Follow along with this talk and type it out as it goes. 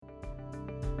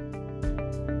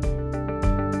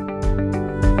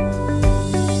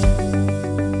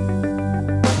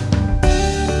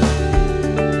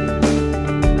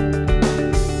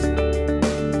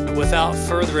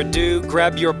further ado,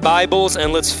 grab your Bibles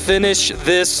and let's finish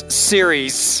this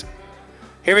series.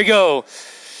 Here we go.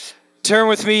 Turn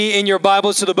with me in your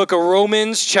Bibles to the book of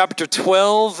Romans chapter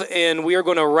 12, and we are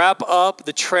going to wrap up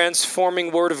the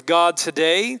transforming Word of God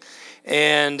today.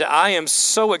 And I am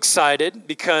so excited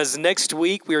because next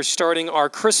week we are starting our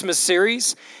Christmas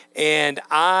series, and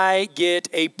I get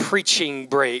a preaching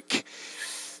break.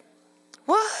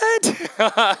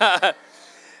 What?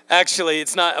 Actually,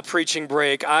 it's not a preaching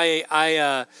break.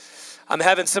 I'm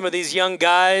having some of these young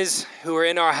guys who are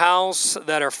in our house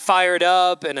that are fired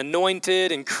up and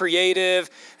anointed and creative,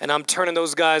 and I'm turning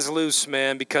those guys loose,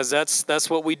 man, because that's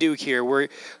what we do here. We're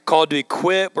called to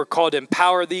equip. We're called to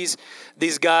empower these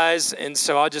guys, and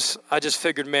so I just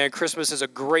figured, man, Christmas is a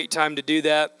great time to do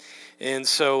that, and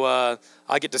so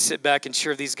I get to sit back and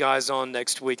cheer these guys on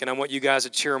next week, and I want you guys to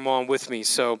cheer them on with me.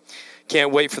 So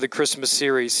can't wait for the Christmas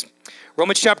series.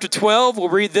 Romans chapter 12, we'll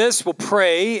read this, we'll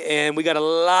pray, and we got a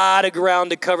lot of ground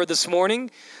to cover this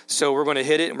morning, so we're going to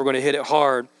hit it, and we're going to hit it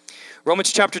hard. Romans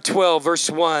chapter 12, verse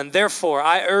 1, therefore,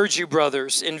 I urge you,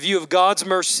 brothers, in view of God's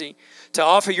mercy, to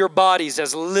offer your bodies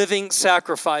as living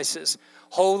sacrifices,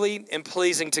 holy and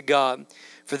pleasing to God,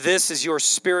 for this is your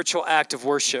spiritual act of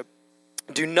worship.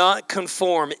 Do not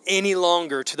conform any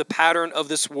longer to the pattern of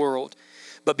this world,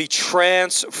 but be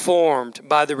transformed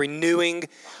by the renewing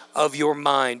of your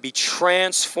mind. Be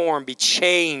transformed, be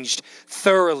changed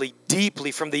thoroughly,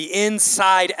 deeply from the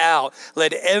inside out.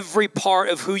 Let every part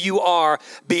of who you are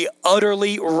be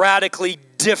utterly, radically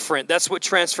different. That's what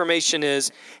transformation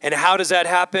is. And how does that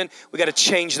happen? We got to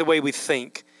change the way we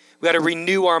think. We got to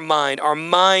renew our mind. Our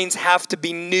minds have to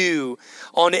be new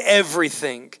on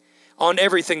everything. On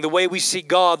everything, the way we see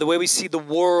God, the way we see the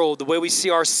world, the way we see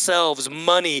ourselves,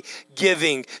 money,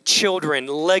 giving, children,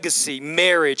 legacy,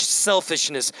 marriage,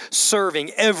 selfishness, serving,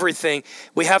 everything.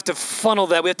 We have to funnel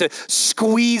that. We have to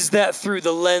squeeze that through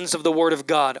the lens of the Word of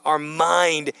God. Our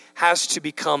mind has to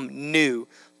become new.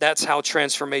 That's how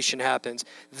transformation happens.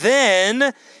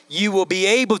 Then you will be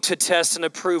able to test and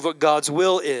approve what God's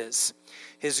will is,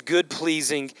 His good,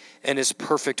 pleasing, and His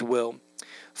perfect will.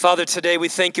 Father, today we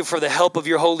thank you for the help of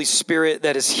your Holy Spirit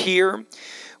that is here.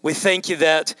 We thank you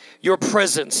that your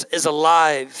presence is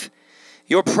alive.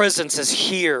 Your presence is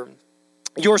here.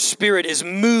 Your Spirit is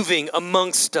moving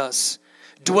amongst us,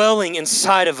 dwelling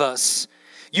inside of us.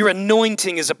 Your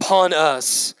anointing is upon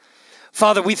us.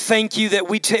 Father, we thank you that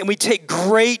we take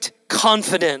great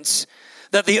confidence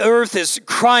that the earth is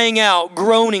crying out,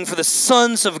 groaning for the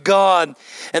sons of God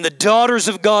and the daughters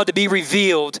of God to be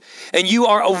revealed. And you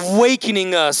are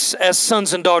awakening us as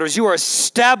sons and daughters. You are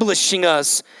establishing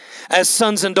us as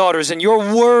sons and daughters. And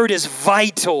your word is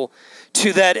vital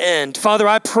to that end. Father,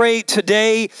 I pray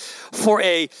today for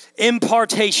an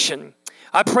impartation.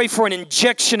 I pray for an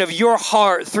injection of your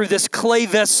heart through this clay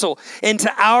vessel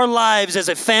into our lives as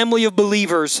a family of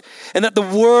believers, and that the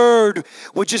word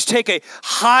would just take a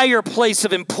higher place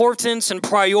of importance and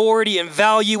priority and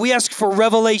value. We ask for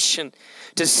revelation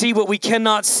to see what we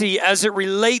cannot see as it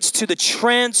relates to the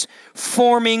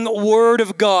transforming Word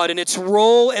of God and its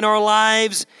role in our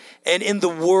lives and in the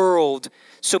world.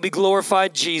 So be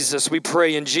glorified, Jesus, we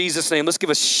pray in Jesus' name. Let's give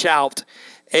a shout.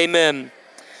 Amen.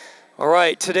 All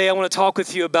right, today I want to talk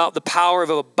with you about the power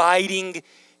of abiding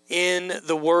in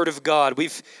the Word of God.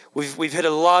 We've hit a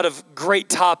lot of great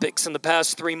topics in the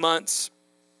past 3 months.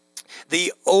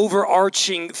 The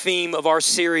overarching theme of our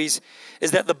series is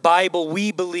that the Bible,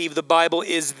 we believe the Bible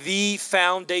is the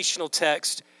foundational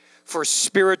text for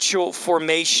spiritual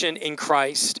formation in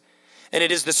Christ. And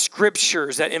it is the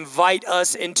scriptures that invite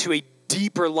us into a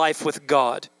deeper life with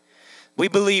God. We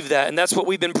believe that, and that's what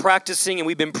we've been practicing, and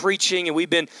we've been preaching, and we've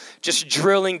been just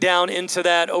drilling down into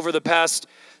that over the past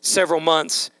several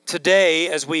months. Today,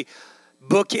 as we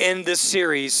bookend this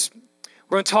series,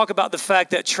 we're going to talk about the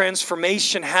fact that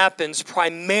transformation happens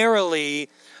primarily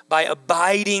by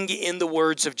abiding in the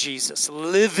words of Jesus,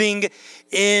 living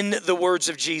in the words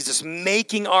of Jesus,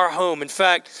 making our home. In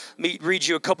fact, let me read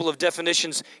you a couple of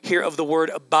definitions here of the word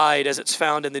abide as it's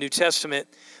found in the New Testament.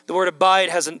 The word abide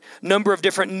has a number of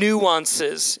different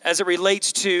nuances as it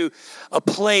relates to a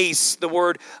place. The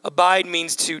word abide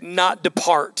means to not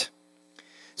depart.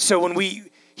 So when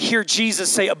we hear Jesus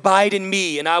say, abide in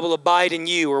me and I will abide in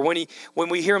you, or when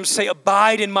we hear him say,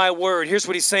 abide in my word, here's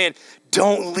what he's saying: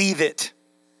 don't leave it.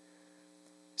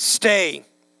 Stay.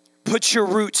 Put your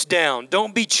roots down.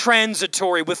 Don't be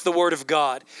transitory with the word of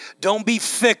God. Don't be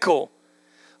fickle.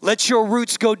 Let your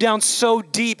roots go down so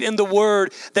deep in the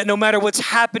word that no matter what's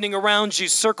happening around you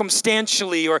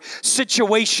circumstantially or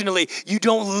situationally, you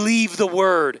don't leave the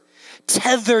word.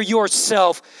 Tether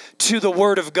yourself to the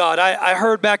word of God. I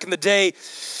heard back in the day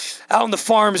out on the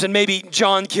farms, and maybe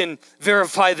John can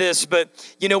verify this, but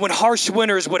when harsh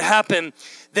winters would happen,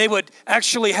 they would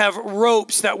actually have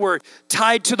ropes that were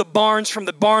tied to the barns, from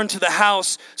the barn to the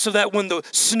house, so that when the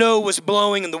snow was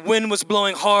blowing and the wind was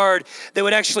blowing hard, they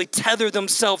would actually tether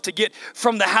themselves to get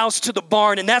from the house to the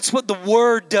barn. And that's what the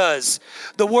Word does.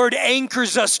 The Word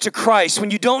anchors us to Christ.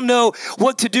 When you don't know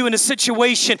what to do in a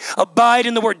situation, abide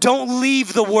in the Word. Don't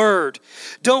leave the Word.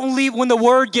 Don't leave when the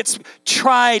Word gets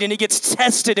tried and it gets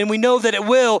tested, and we know that it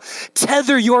will.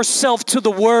 Tether yourself to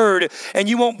the Word, and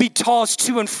you won't be tossed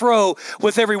to and fro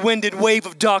with every winded wave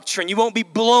of doctrine. You won't be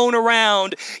blown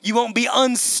around. You won't be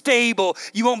unstable.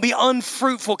 You won't be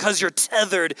unfruitful because you're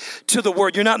tethered to the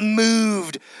Word. You're not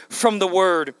moved from the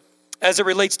Word. As it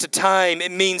relates to time,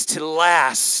 it means to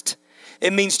last.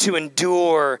 It means to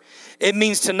endure. It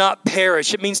means to not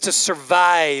perish. It means to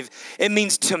survive. It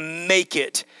means to make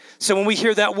it. So when we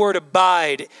hear that word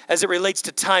abide, as it relates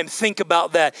to time, think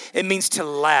about that. It means to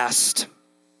last.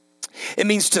 It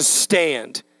means to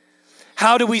stand.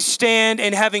 How do we stand?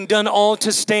 And having done all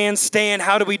to stand,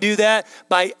 how do we do that?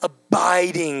 By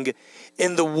abiding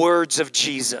in the words of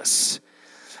Jesus.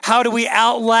 How do we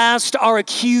outlast our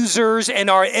accusers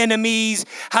and our enemies?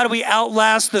 How do we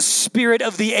outlast the spirit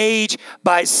of the age?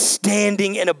 By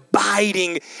standing and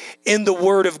abiding in the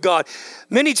Word of God.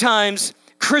 Many times,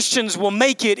 Christians will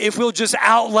make it if we'll just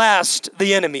outlast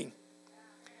the enemy.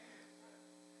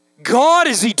 God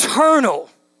is eternal.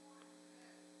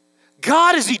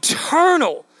 God is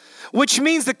eternal, which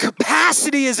means the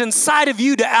capacity is inside of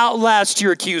you to outlast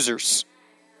your accusers.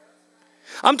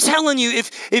 I'm telling you,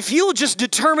 if you'll just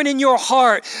determine in your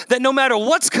heart that no matter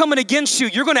what's coming against you,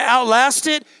 you're going to outlast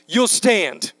it, you'll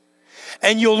stand.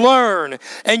 And you'll learn,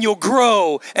 and you'll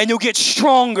grow, and you'll get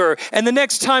stronger. And the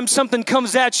next time something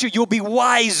comes at you, you'll be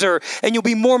wiser, and you'll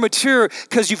be more mature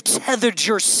because you've tethered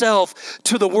yourself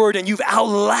to the Word, and you've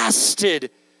outlasted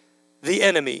the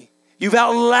enemy. You've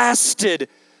outlasted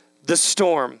the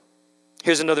storm.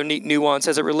 Here's another neat nuance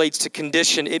as it relates to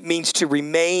condition. It means to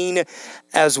remain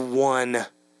as one,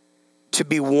 to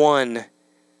be one,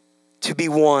 to be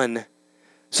one.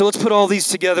 So let's put all these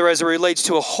together as it relates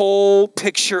to a whole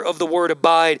picture of the word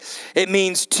abide. It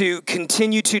means to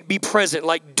continue to be present,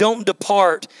 like don't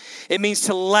depart. It means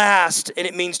to last, and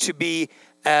it means to be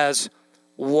as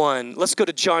one. Let's go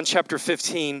to John chapter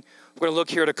 15. We're going to look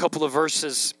here at a couple of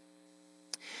verses.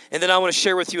 And then I want to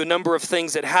share with you a number of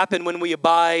things that happen when we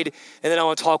abide. And then I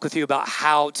want to talk with you about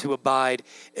how to abide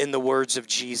in the words of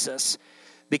Jesus.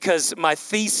 Because my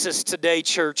thesis today,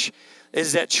 church,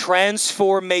 is that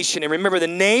transformation. And remember, the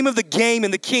name of the game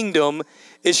in the kingdom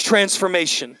is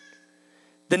transformation.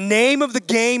 The name of the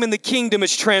game in the kingdom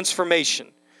is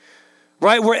transformation.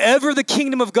 Right? Wherever the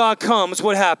kingdom of God comes,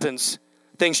 what happens?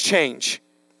 Things change.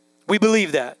 We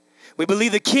believe that. We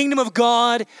believe the kingdom of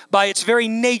God, by its very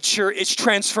nature, is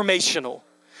transformational.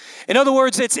 In other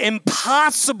words, it's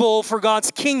impossible for God's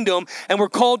kingdom, and we're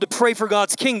called to pray for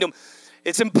God's kingdom.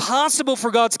 It's impossible for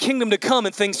God's kingdom to come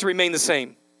and things to remain the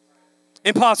same.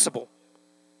 Impossible.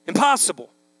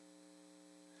 Impossible.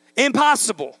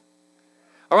 Impossible.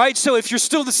 All right, so if you're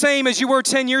still the same as you were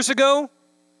 10 years ago,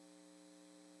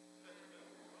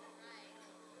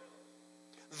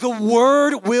 the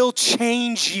word will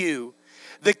change you.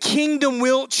 The kingdom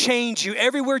will change you.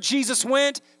 Everywhere Jesus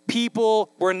went,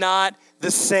 people were not the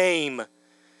same.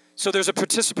 So there's a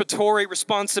participatory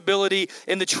responsibility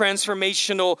in the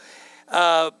transformational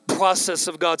process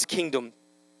of God's kingdom.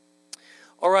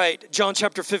 All right, John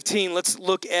chapter 15, let's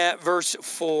look at verse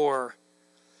 4.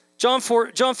 John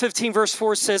 15, verse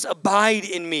 4 says, abide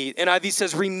in me. NIV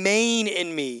says, remain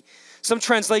in me. Some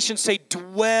translations say,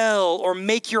 dwell or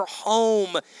make your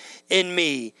home in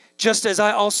me, just as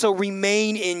I also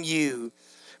remain in you.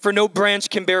 For no branch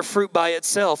can bear fruit by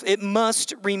itself. It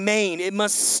must remain. It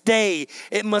must stay.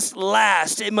 It must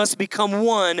last. It must become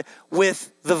one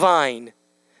with the vine.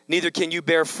 Neither can you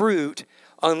bear fruit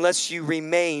unless you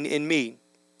remain in me.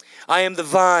 I am the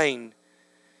vine.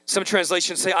 Some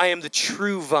translations say, I am the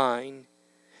true vine.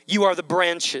 You are the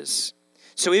branches.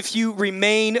 So if you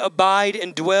remain, abide,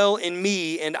 and dwell in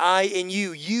me, and I in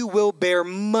you, you will bear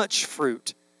much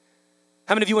fruit.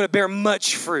 How many of you want to bear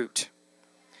much fruit?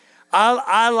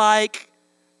 I like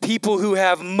people who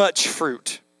have much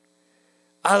fruit.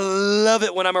 I love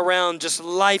it when I'm around just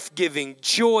life-giving,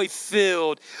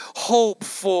 joy-filled,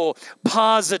 hopeful,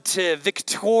 positive,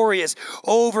 victorious,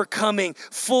 overcoming,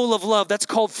 full of love. That's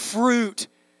called fruit,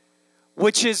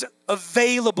 which is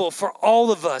available for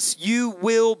all of us. You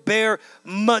will bear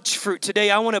much fruit. Today,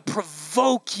 I want to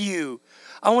provoke you.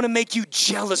 I want to make you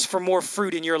jealous for more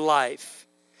fruit in your life.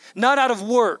 Not out of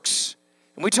works.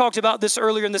 And we talked about this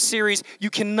earlier in the series. You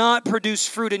cannot produce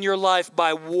fruit in your life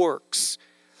by works.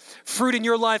 Fruit in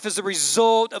your life is a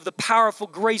result of the powerful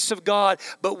grace of God,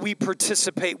 but we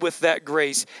participate with that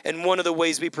grace. And one of the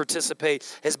ways we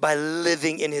participate is by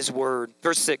living in His Word.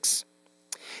 Verse 6,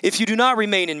 if you do not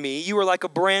remain in me, you are like a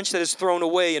branch that is thrown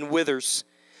away and withers.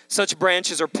 Such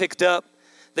branches are picked up,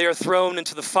 they are thrown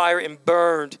into the fire and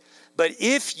burned. But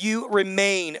if you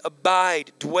remain,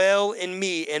 abide, dwell in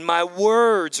me, and my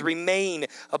words remain,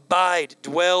 abide,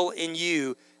 dwell in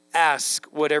you, ask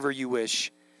whatever you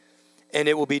wish, and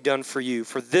it will be done for you.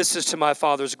 For this is to my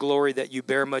Father's glory that you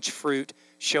bear much fruit,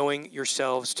 showing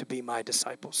yourselves to be my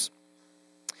disciples.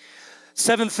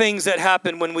 7 things that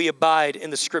happen when we abide in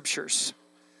the Scriptures.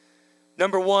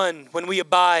 Number 1, when we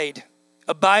abide,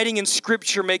 abiding in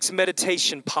Scripture makes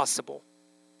meditation possible.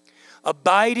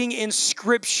 Abiding in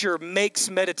Scripture makes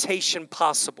meditation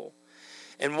possible.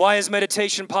 And why is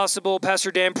meditation possible?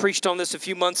 Pastor Dan preached on this a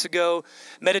few months ago.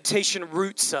 Meditation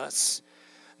roots us.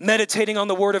 Meditating on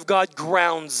the Word of God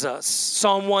grounds us.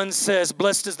 Psalm 1 says,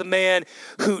 blessed is the man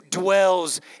who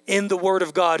dwells in the Word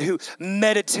of God, who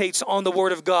meditates on the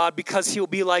Word of God, because he'll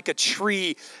be like a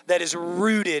tree that is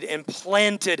rooted and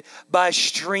planted by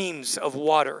streams of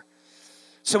water.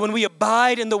 So when we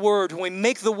abide in the Word, when we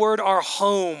make the Word our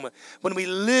home, when we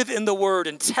live in the Word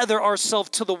and tether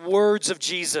ourselves to the words of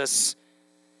Jesus,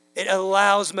 it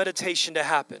allows meditation to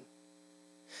happen.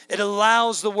 It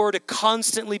allows the Word to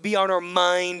constantly be on our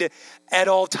mind at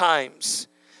all times.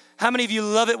 How many of you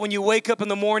love it when you wake up in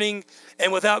the morning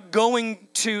and without going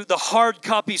to the hard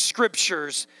copy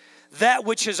Scriptures, that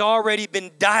which has already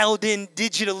been dialed in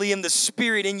digitally in the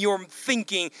Spirit in your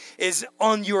thinking is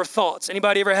on your thoughts?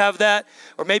 Anybody ever have that?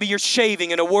 Or maybe you're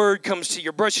shaving and a word comes to you,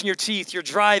 you're brushing your teeth, you're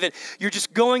driving, you're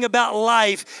just going about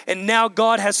life, and now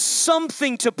God has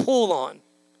something to pull on.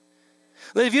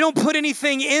 If you don't put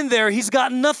anything in there, He's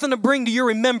got nothing to bring to your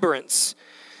remembrance.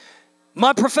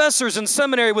 My professors in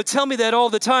seminary would tell me that all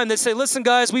the time. They say, listen,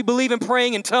 guys, we believe in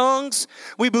praying in tongues.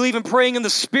 We believe in praying in the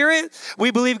Spirit.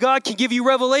 We believe God can give you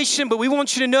revelation, but we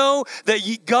want you to know that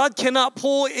God cannot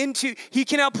He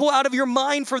cannot pull out of your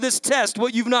mind for this test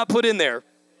what you've not put in there.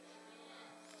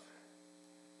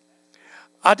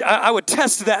 I would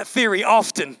test that theory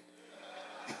often.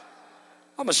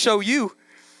 I'm going to show you.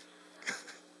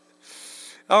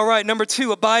 All right, number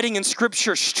 2, abiding in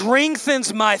Scripture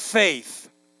strengthens my faith.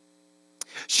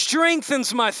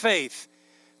 Strengthens my faith.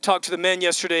 Talked to the men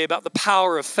yesterday about the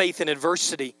power of faith in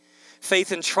adversity,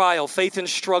 faith in trial, faith in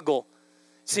struggle.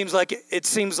 It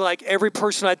seems like every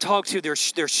person I talk to, they're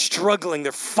struggling,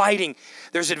 they're fighting.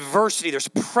 There's adversity, there's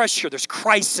pressure, there's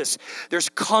crisis, there's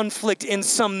conflict in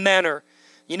some manner.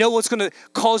 You know what's going to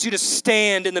cause you to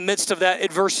stand in the midst of that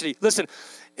adversity? Listen,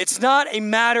 it's not a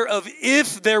matter of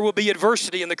if there will be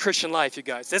adversity in the Christian life, you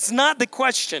guys. That's not the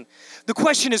question. The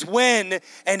question is when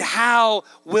and how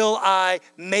will I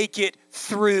make it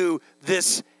through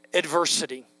this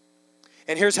adversity?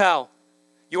 And here's how.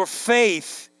 Your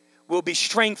faith will be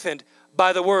strengthened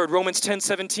by the Word. Romans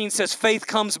 10:17 says, faith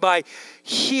comes by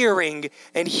hearing,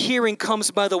 and hearing comes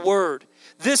by the Word.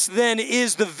 This then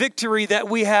is the victory that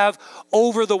we have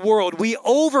over the world. We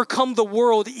overcome the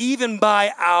world even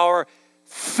by our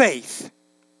faith.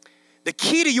 The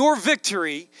key to your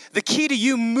victory, the key to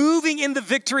you moving in the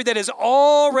victory that has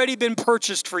already been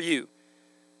purchased for you.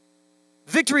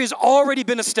 Victory has already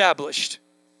been established.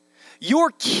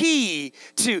 Your key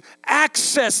to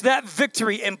access that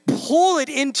victory and pull it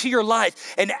into your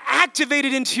life and activate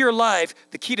it into your life,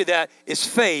 the key to that is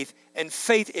faith, and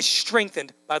faith is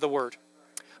strengthened by the Word.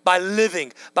 By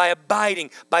living, by abiding,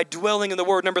 by dwelling in the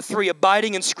Word. Number 3,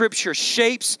 abiding in Scripture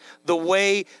shapes the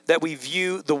way that we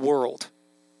view the world.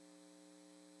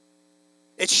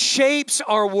 It shapes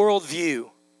our worldview.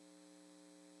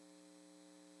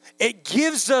 It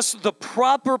gives us the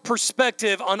proper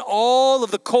perspective on all of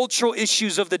the cultural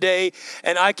issues of the day,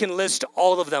 and I can list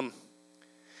all of them.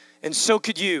 And so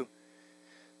could you.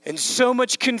 And so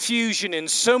much confusion and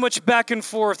so much back and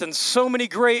forth and so many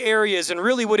gray areas. And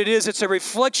really what it is, it's a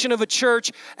reflection of a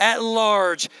church at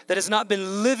large that has not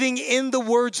been living in the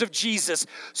words of Jesus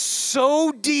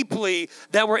so deeply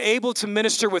that we're able to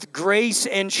minister with grace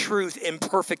and truth in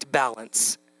perfect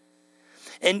balance.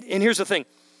 And here's the thing.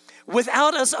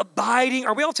 Without us abiding,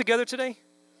 are we all together today?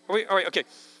 Are we? All right, okay.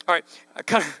 All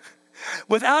right.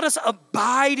 Without us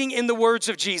abiding in the words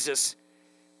of Jesus,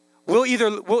 we'll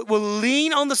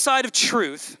lean on the side of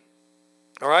truth,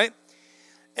 all right?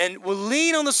 And we'll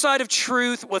lean on the side of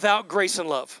truth without grace and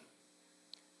love.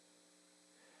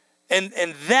 And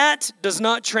that does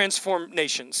not transform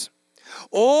nations.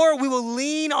 Or we will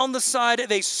lean on the side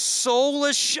of a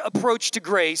soulish approach to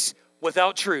grace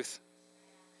without truth.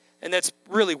 And that's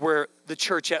really where the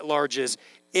church at large is,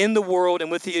 in the world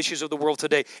and with the issues of the world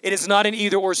today. It is not an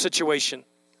either-or situation.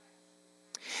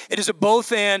 It is a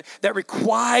both and that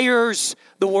requires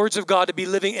the words of God to be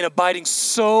living and abiding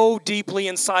so deeply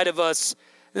inside of us.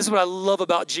 This is what I love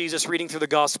about Jesus reading through the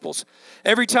Gospels.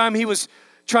 Every time he was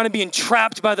trying to be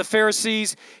entrapped by the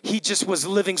Pharisees, he just was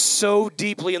living so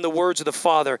deeply in the words of the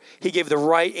Father. He gave the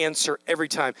right answer every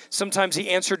time. Sometimes he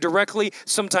answered directly,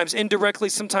 sometimes indirectly,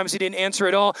 sometimes he didn't answer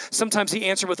at all, sometimes he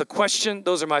answered with a question.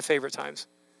 Those are my favorite times.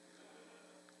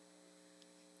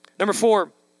 Number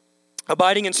 4,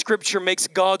 abiding in Scripture makes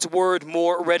God's word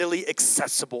more readily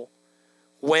accessible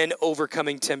when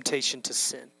overcoming temptation to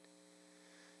sin.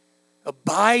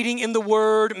 Abiding in the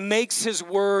Word makes His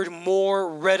Word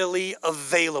more readily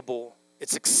available.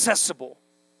 It's accessible.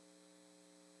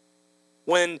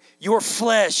 When your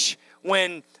flesh,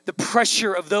 when the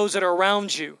pressure of those that are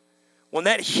around you, when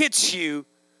that hits you,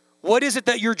 what is it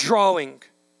that you're drawing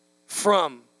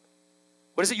from?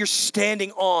 What is it you're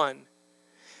standing on?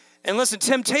 And listen,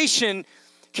 temptation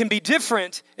can be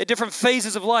different at different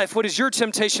phases of life. What is your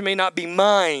temptation may not be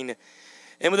mine.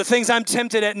 And with the things I'm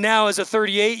tempted at now as a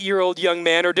 38-year-old young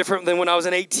man are different than when I was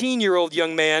an 18-year-old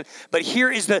young man. But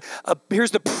here's the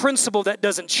principle that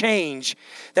doesn't change.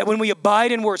 That when we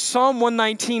abide in Word, Psalm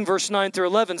 119, verse 9 through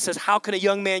 11 says, how can a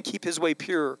young man keep his way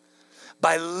pure?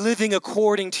 By living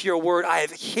according to your word. I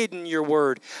have hidden your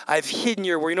word. I have hidden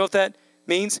your word. You know what that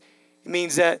means? It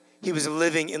means that he was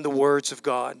living in the words of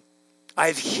God.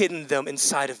 I've hidden them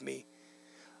inside of me.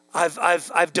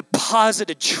 I've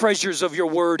deposited treasures of your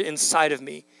word inside of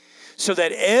me so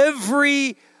that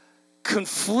every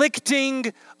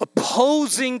conflicting,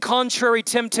 opposing, contrary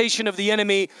temptation of the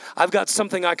enemy, I've got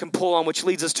something I can pull on, which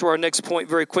leads us to our next point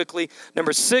very quickly.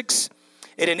 Number 6,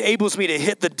 it enables me to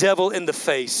hit the devil in the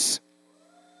face.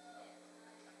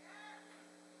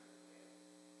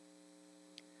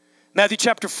 Matthew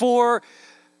chapter 4,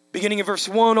 beginning in verse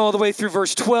 1 all the way through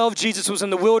verse 12, Jesus was in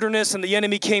the wilderness and the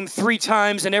enemy came 3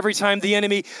 times. And every time the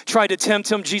enemy tried to tempt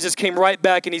him, Jesus came right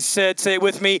back and he said, say it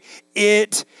with me,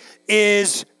 it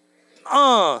is,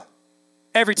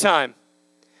 every time.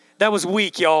 That was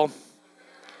weak, y'all.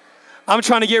 I'm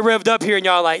trying to get revved up here and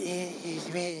y'all like,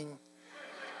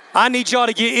 I need y'all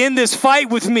to get in this fight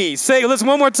with me. Say, listen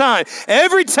one more time.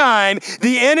 Every time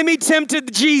the enemy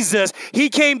tempted Jesus, he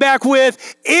came back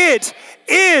with, it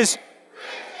is.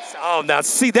 Oh, now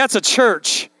see, that's a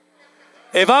church.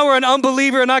 If I were an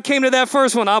unbeliever and I came to that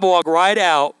first one, I'd walk right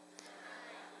out.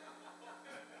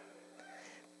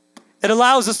 It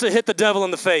allows us to hit the devil in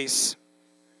the face.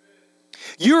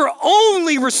 Your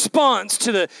only response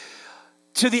to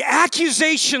the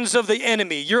accusations of the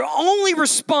enemy, your only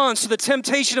response to the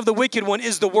temptation of the wicked one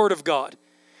is the word of God.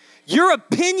 Your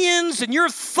opinions and your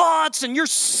thoughts and your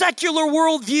secular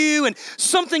worldview and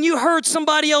something you heard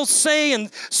somebody else say in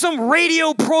some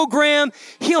radio program,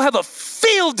 he'll have a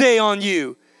field day on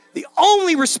you. The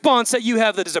only response that you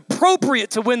have that is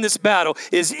appropriate to win this battle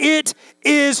is it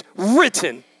is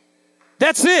written.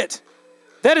 That's it.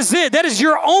 That is it. That is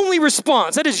your only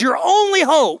response. That is your only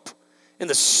hope in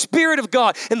the Spirit of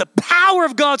God, in the power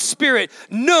of God's Spirit,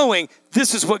 knowing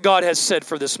this is what God has said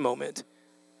for this moment.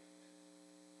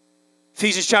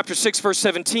 Ephesians chapter 6, verse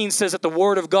 17 says that the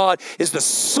word of God is the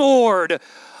sword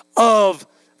of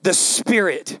the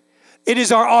Spirit. It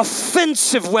is our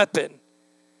offensive weapon.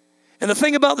 And the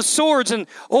thing about the swords in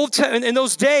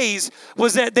those days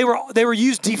was that they were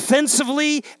used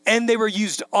defensively and they were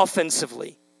used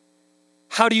offensively.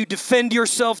 How do you defend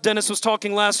yourself? Dennis was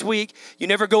talking last week. You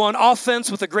never go on offense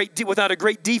without a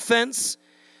great defense.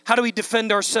 How do we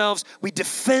defend ourselves? We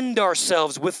defend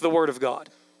ourselves with the word of God.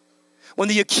 When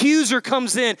the accuser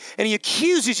comes in and he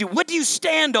accuses you, what do you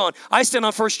stand on? I stand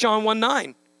on 1 John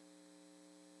 1:9.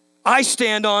 I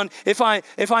stand on, if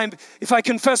I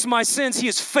confess my sins, he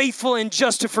is faithful and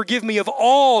just to forgive me of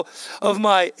all of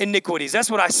my iniquities. That's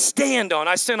what I stand on.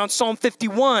 I stand on Psalm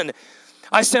 51.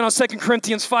 I stand on 2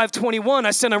 Corinthians 5:21.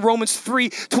 I stand on Romans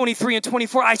 3:23 and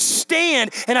 24. I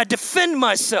stand and I defend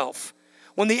myself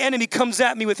when the enemy comes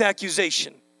at me with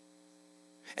accusation.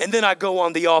 And then I go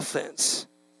on the offense.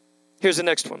 Here's the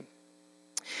next one.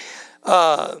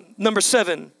 Number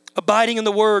 7, abiding in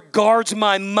the word guards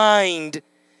my mind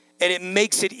and it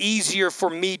makes it easier for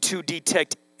me to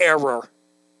detect error.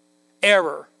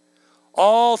 Error.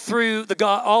 All through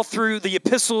the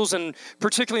epistles and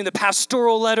particularly in the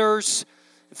pastoral letters.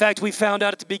 In fact, we found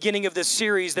out at the beginning of this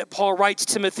series that Paul writes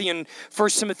Timothy in 1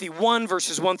 Timothy 1,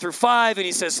 verses 1 through 5, and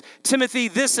he says, Timothy,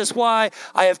 this is why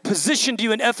I have positioned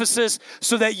you in Ephesus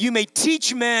so that you may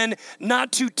teach men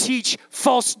not to teach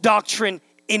false doctrine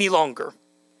any longer.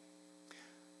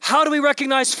 How do we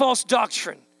recognize false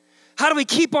doctrine? How do we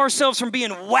keep ourselves from being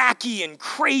wacky and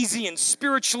crazy and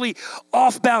spiritually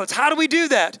off balance? How do we do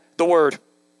that? The Word.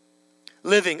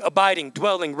 Living, abiding,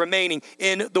 dwelling, remaining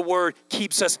in the Word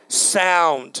keeps us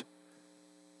sound.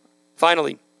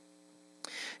 Finally,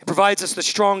 it provides us the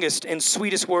strongest and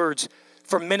sweetest words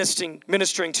for ministering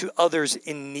to others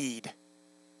in need.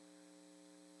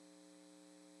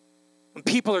 When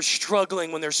people are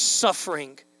struggling, when they're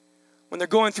suffering, when they're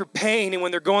going through pain and when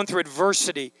they're going through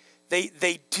adversity,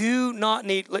 they do not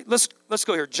need, let's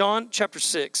go here, John chapter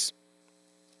 6.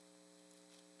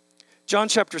 John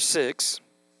chapter 6,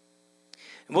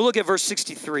 and we'll look at verse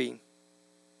 63.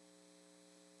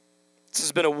 This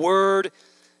has been a word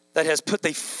that has put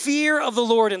the fear of the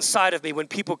Lord inside of me when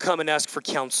people come and ask for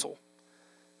counsel.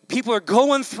 People are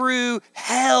going through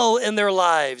hell in their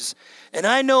lives, and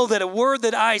I know that a word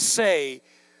that I say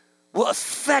will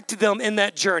affect them in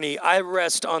that journey. I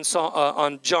rest on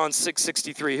John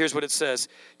 6:63. Here's what it says.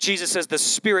 Jesus says, the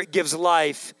Spirit gives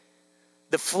life.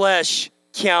 The flesh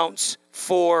counts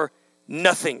for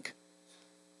nothing.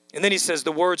 And then he says,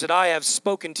 the words that I have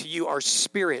spoken to you are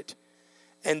spirit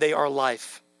and they are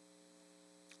life.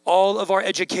 All of our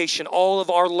education, all of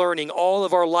our learning, all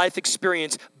of our life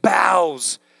experience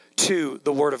bows to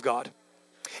the Word of God.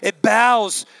 It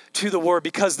bows to the Word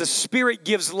because the Spirit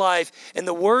gives life, and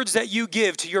the words that you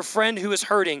give to your friend who is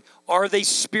hurting, are they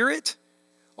spirit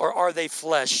or are they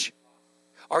flesh?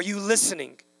 Are you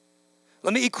listening?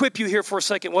 Let me equip you here for a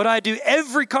second. What I do,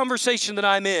 every conversation that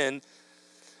I'm in,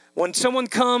 when someone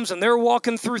comes and they're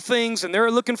walking through things and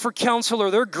they're looking for counsel or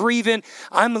they're grieving,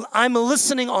 I'm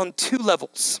listening on two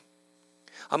levels.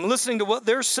 I'm listening to what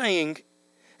they're saying,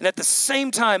 and at the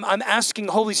same time, I'm asking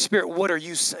Holy Spirit, what are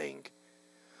you saying?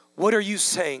 What are you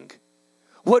saying?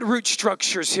 What root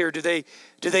structures here do they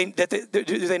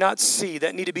not see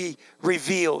that need to be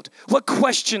revealed? What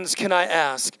questions can I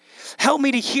ask? Help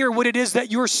me to hear what it is that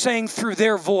you're saying through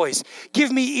their voice.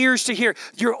 Give me ears to hear.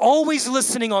 You're always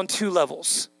listening on two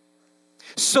levels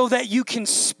so that you can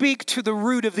speak to the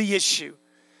root of the issue,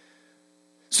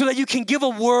 so that you can give a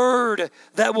word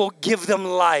that will give them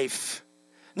life,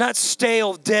 not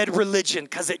stale, dead religion,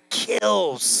 because it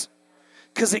kills.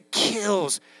 Because it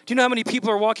kills. Do you know how many people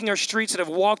are walking our streets that have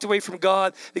walked away from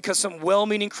God because some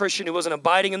well-meaning Christian who wasn't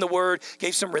abiding in the Word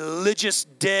gave some religious,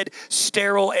 dead,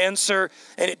 sterile answer,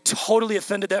 and it totally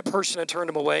offended that person and turned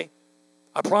them away?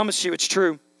 I promise you it's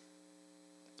true.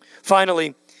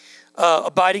 Finally,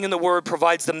 abiding in the Word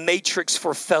provides the matrix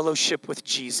for fellowship with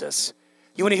Jesus.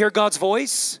 You want to hear God's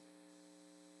voice?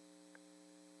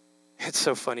 It's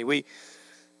so funny. We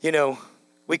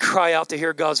cry out to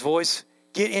hear God's voice.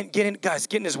 Get in, guys,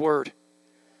 get in His Word.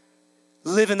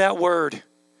 Live in that Word.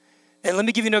 And let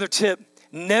me give you another tip.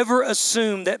 Never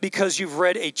assume that because you've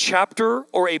read a chapter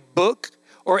or a book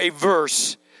or a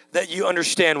verse that you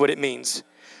understand what it means.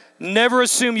 Never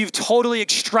assume you've totally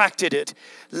extracted it.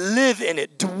 Live in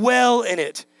it. Dwell in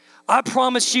it. I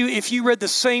promise you, if you read the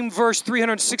same verse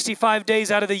 365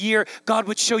 days out of the year, God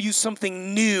would show you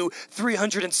something new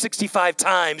 365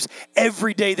 times.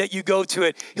 Every day that you go to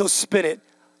it, He'll spin it.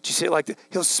 Did you say it like that?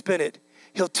 He'll spin it.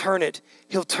 He'll turn it.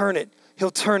 He'll turn it. He'll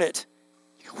turn it.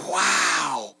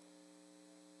 Wow.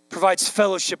 Provides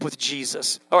fellowship with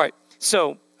Jesus. All right.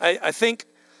 So I think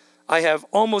I have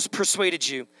almost persuaded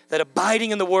you that abiding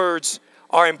in the words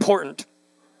are important.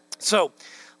 So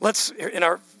let's, in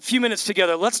our few minutes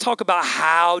together, let's talk about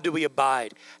how do we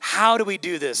abide? How do we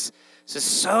do this? This is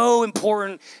so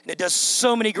important, and it does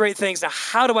so many great things. Now,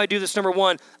 how do I do this? Number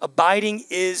one, abiding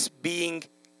is being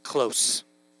close.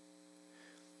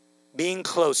 Being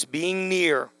close, being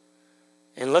near.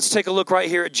 And let's take a look right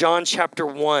here at John chapter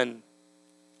 1.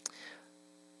 I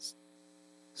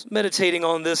was meditating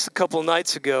on this a couple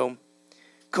nights ago,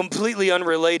 completely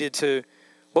unrelated to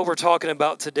what we're talking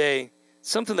about today.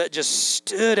 Something that just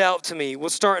stood out to me. We'll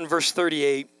start in verse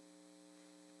 38.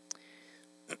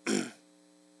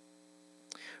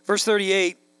 Verse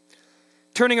 38,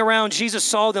 turning around, Jesus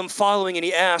saw them following, and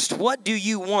He asked, what do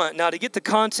you want? Now, to get the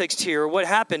context here, what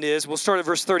happened is, we'll start at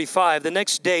verse 35. The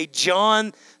next day,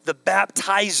 John the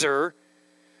Baptizer,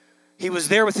 he was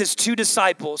there with his two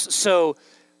disciples. So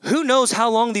who knows how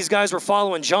long these guys were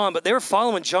following John, but they were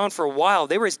following John for a while.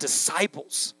 They were His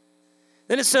disciples.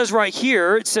 Then it says right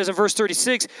here, it says in verse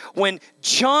 36, when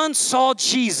John saw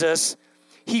Jesus,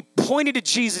 he pointed to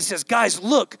Jesus, says, guys,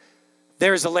 look,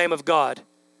 there's the Lamb of God.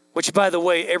 Which, by the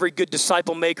way, every good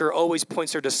disciple maker always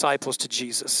points their disciples to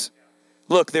Jesus.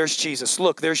 Look, there's Jesus.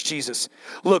 Look, there's Jesus.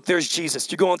 Look, there's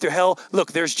Jesus. You're going through hell?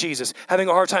 Look, there's Jesus. Having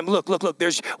a hard time? Look,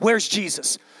 where's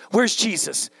Jesus? Where's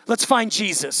Jesus? Let's find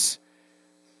Jesus.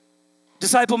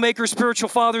 Disciple makers, spiritual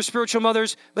fathers, spiritual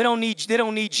mothers, they don't need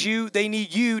you. They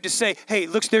need you to say, hey,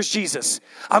 look, there's Jesus.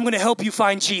 I'm going to help you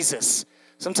find Jesus.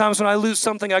 Sometimes when I lose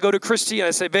something, I go to Christy and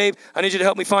I say, babe, I need you to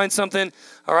help me find something.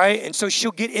 All right. And so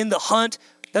she'll get in the hunt.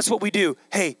 That's what we do.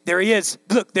 Hey, there he is.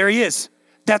 Look, there he is.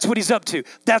 That's what he's up to.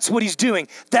 That's what he's doing.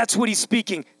 That's what he's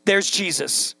speaking. There's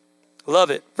Jesus. Love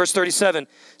it. Verse 37.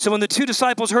 So when the two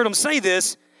disciples heard him say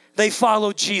this, they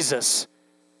followed Jesus.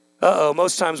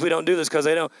 Most times we don't do this because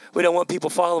we don't want people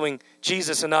following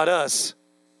Jesus and not us.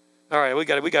 All right, we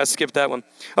got to skip that one.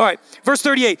 All right, verse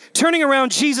 38. Turning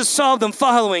around, Jesus saw them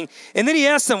following, and then he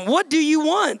asked them, what do you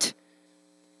want?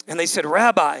 And they said,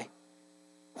 Rabbi,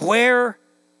 where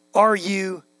are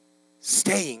you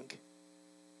staying?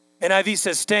 NIV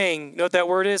says staying. You know what that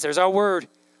word is? There's our word.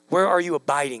 Where are you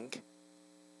abiding?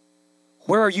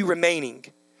 Where are you remaining?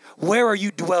 Where are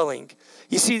you dwelling?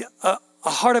 You see, a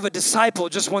heart of a disciple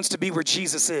just wants to be where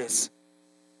Jesus is.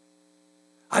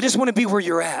 I just want to be where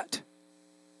you're at.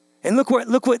 And look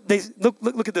at this.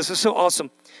 It's so awesome.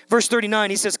 Verse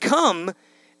 39, he says, come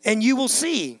and you will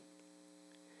see.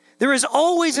 There is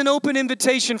always an open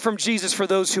invitation from Jesus for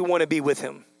those who want to be with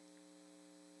him.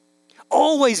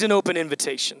 Always an open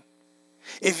invitation.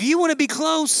 If you want to be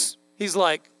close, he's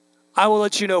like, I will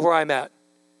let you know where I'm at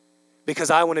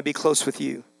because I want to be close with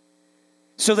you.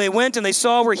 So they went and they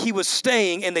saw where he was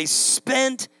staying and they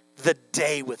spent the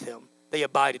day with him. They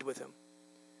abided with him.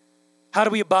 How do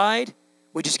we abide?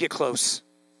 We just get close.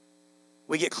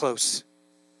 We get close.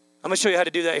 I'm going to show you how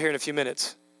to do that here in a few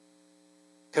minutes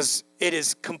because it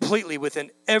is completely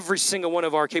within every single one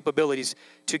of our capabilities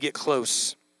to get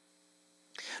close.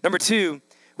 Number 2,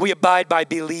 we abide by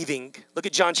believing. Look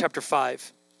at John chapter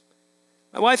 5.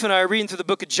 My wife and I are reading through the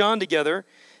book of John together,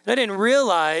 and I didn't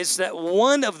realize that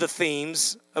one of the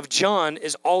themes of John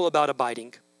is all about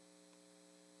abiding.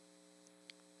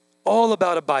 All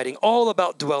about abiding, all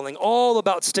about dwelling, all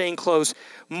about staying close.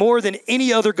 More than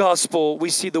any other gospel, we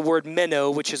see the word meno,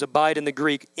 which is abide in the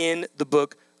Greek, in the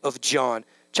book of John.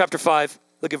 Chapter 5,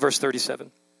 look at verse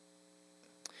 37.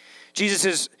 Jesus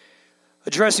is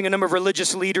addressing a number of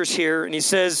religious leaders here, and he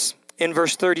says in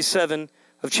verse 37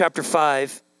 of chapter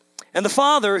 5, and the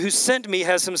Father who sent me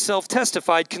has himself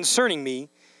testified concerning me.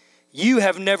 You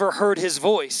have never heard his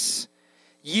voice.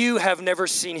 You have never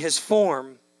seen his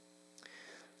form,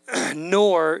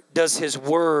 nor does his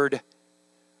word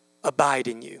abide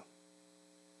in you.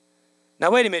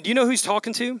 Now, wait a minute. Do you know who he's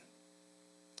talking to?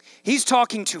 He's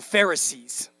talking to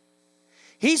Pharisees.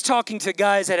 He's talking to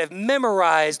guys that have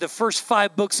memorized the first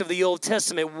 5 books of the Old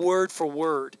Testament word for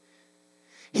word.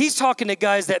 He's talking to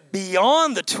guys that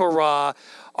beyond the Torah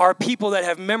are people that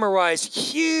have memorized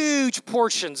huge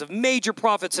portions of major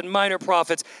prophets and minor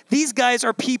prophets. These guys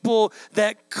are people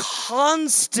that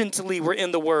constantly were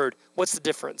in the Word. What's the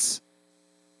difference?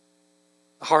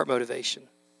 Heart motivation.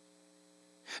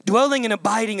 Dwelling and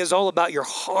abiding is all about your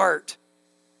heart.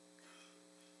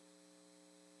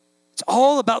 It's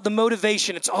all about the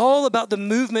motivation. It's all about the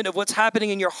movement of what's happening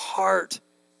in your heart.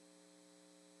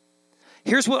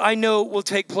 Here's what I know will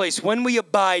take place. When we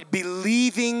abide,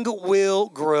 believing will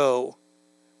grow.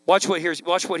 Watch what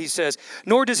he says.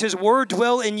 Nor does his word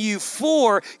dwell in you,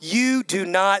 for you do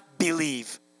not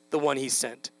believe the one he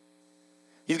sent.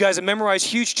 You guys have memorized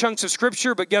huge chunks of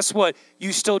scripture, but guess what?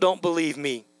 You still don't believe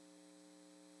me.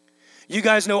 You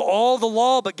guys know all the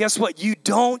law, but guess what? You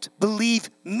don't believe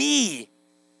me.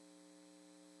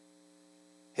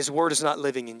 His word is not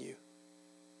living in you.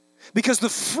 Because the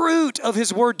fruit of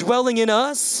his word dwelling in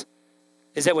us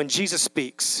is that when Jesus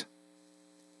speaks,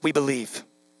 we believe.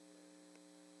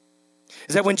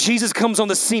 Is that when Jesus comes on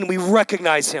the scene, we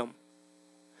recognize him.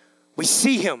 We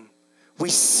see him. We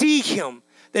seek him.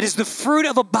 That is the fruit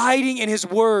of abiding in his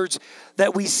words,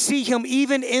 that we see him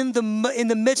even in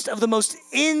the midst of the most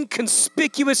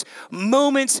inconspicuous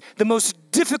moments, the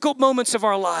most difficult moments of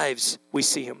our lives, we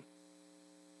see him.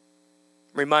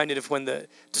 I'm reminded of when the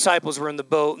disciples were in the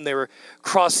boat and they were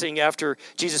crossing after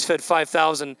Jesus fed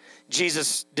 5,000.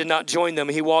 Jesus did not join them.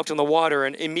 He walked on the water,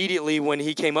 and immediately when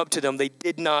he came up to them, they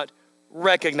did not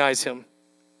recognize him.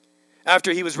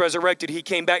 After he was resurrected, he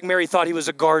came back. Mary thought he was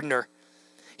a gardener.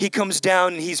 He comes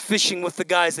down and he's fishing with the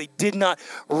guys. They did not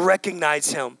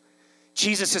recognize him.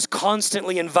 Jesus is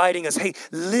constantly inviting us, hey,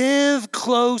 live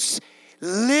close,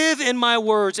 live in my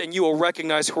words, and you will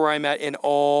recognize where I'm at in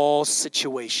all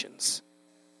situations.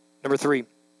 Number 3,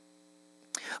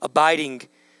 abiding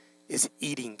is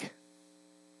eating.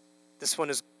 This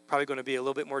one is probably going to be a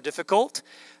little bit more difficult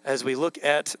as we look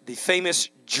at the famous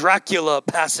Dracula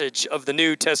passage of the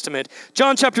New Testament.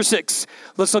 John chapter 6.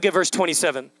 Let's look at verse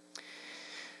 27.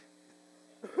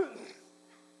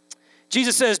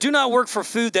 Jesus says, do not work for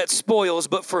food that spoils,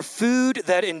 but for food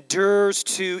that endures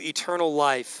to eternal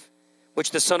life,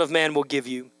 which the Son of Man will give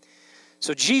you.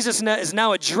 So Jesus is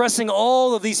now addressing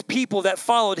all of these people that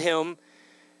followed him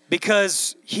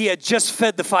because he had just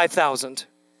fed the 5,000.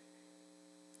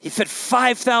 He fed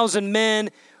 5,000 men,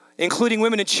 including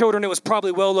women and children. It was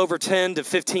probably well over 10 to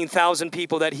 15,000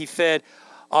 people that he fed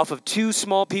off of 2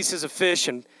 small pieces of fish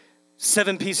and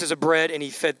 7 pieces of bread, and he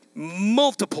fed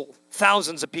multiple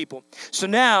thousands of people. So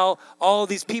now all of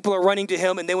these people are running to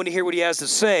him, and they want to hear what he has to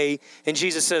say. And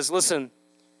Jesus says, listen,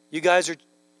 you guys you're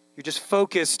just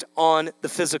focused on the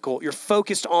physical. You're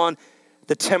focused on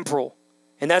the temporal.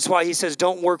 And that's why he says,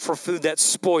 don't work for food that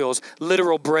spoils,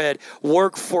 literal bread.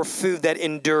 Work for food that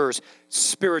endures,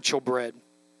 spiritual bread.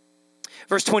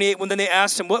 Verse 28, when then they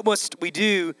asked him, what must we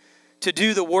do to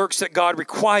do the works that God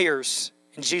requires?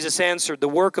 And Jesus answered, the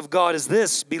work of God is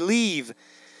this, believe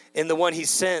in the one he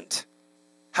sent.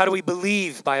 How do we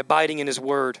believe? By abiding in his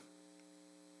word.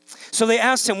 So they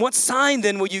asked him, what sign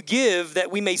then will you give that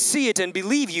we may see it and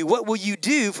believe you? What will you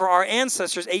do? For our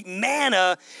ancestors ate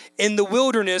manna in the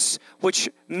wilderness, which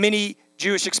many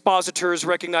Jewish expositors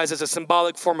recognize as a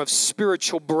symbolic form of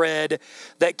spiritual bread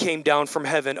that came down from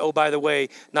heaven. Oh, by the way,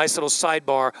 nice little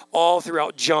sidebar. All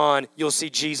throughout John, you'll see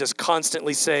Jesus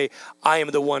constantly say, I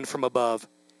am the one from above.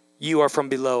 You are from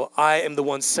below. I am the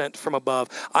one sent from above.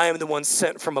 I am the one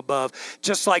sent from above.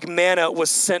 Just like manna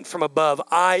was sent from above,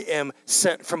 I am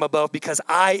sent from above because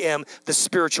I am the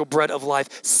spiritual bread of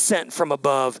life sent from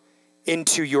above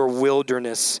into your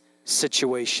wilderness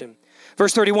situation.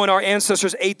 Verse 31, our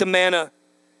ancestors ate the manna.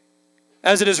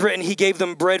 As it is written, he gave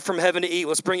them bread from heaven to eat.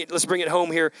 Let's bring it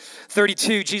home here.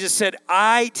 32, Jesus said,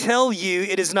 I tell you,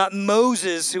 it is not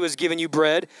Moses who has given you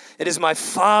bread. It is my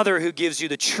Father who gives you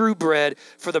the true bread.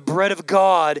 For the bread of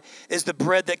God is the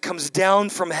bread that comes down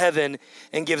from heaven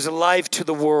and gives life to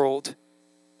the world.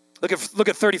 Look at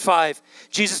 35.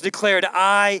 Jesus declared,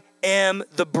 I am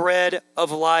the bread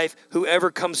of life.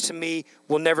 Whoever comes to me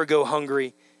will never go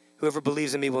hungry. Whoever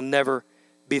believes in me will never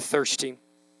be thirsty.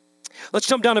 Let's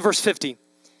jump down to verse 50.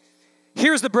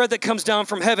 Here's the bread that comes down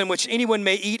from heaven, which anyone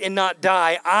may eat and not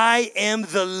die. I am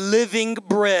the living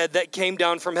bread that came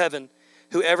down from heaven.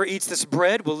 Whoever eats this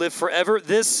bread will live forever.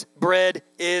 This bread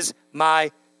is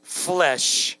my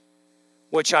flesh,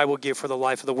 which I will give for the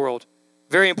life of the world.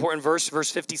 Very important verse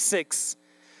 56.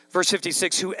 Verse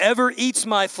 56, whoever eats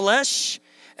my flesh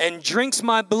and drinks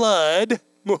my blood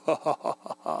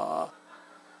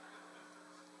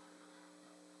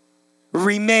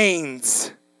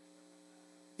remains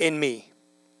in me,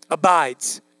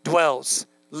 abides, dwells,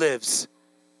 lives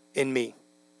in me.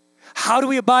 How do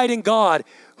we abide in God?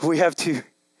 We have to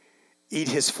eat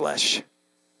his flesh.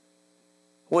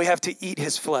 We have to eat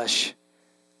his flesh.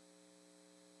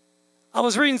 I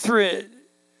was reading through a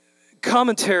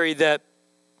commentary that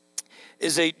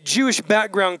is a Jewish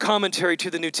background commentary to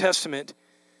the New Testament.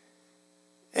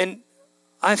 And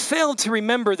I failed to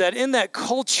remember that in that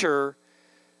culture,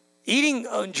 eating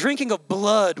and drinking of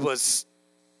blood was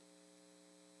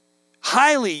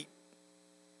highly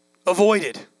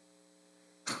avoided,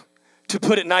 to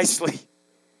put it nicely.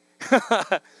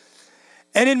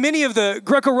 And in many of the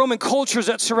Greco-Roman cultures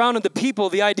that surrounded the people,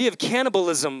 the idea of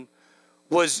cannibalism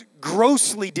was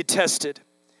grossly detested.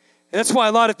 And that's why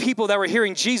a lot of people that were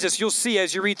hearing Jesus, you'll see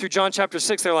as you read through John chapter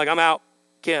 6, they're like, I'm out.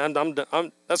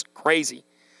 That's crazy.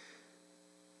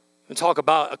 And talk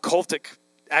about occultic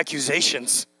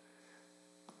accusations.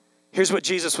 Here's what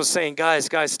Jesus was saying. Guys,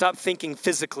 stop thinking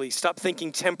physically. Stop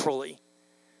thinking temporally.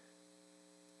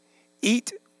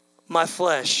 Eat my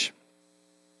flesh.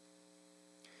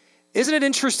 Isn't it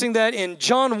interesting that in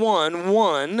John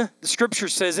 1:1, the scripture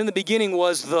says, in the beginning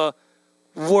was the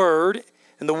Word,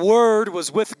 and the Word was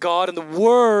with God, and the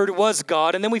Word was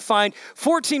God. And then we find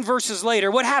 14 verses later,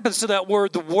 what happens to that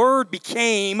Word? The Word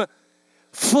became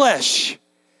flesh.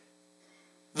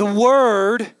 The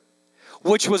Word,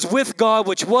 which was with God,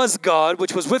 which was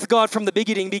with God from the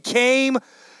beginning, became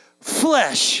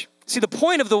flesh. See, the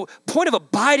point of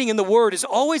abiding in the Word is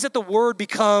always that the Word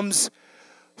becomes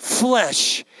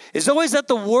flesh. It's always that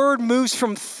the Word moves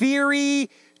from theory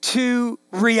to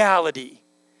reality.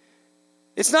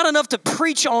 It's not enough to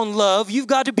preach on love. You've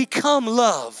got to become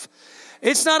love.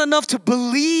 It's not enough to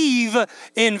believe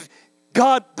in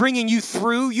God bringing you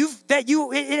through.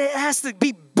 It has to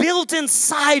be built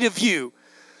inside of you.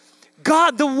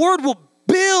 God, the Word will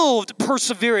build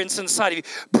perseverance inside of you.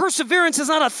 Perseverance is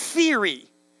not a theory.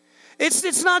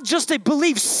 It's not just a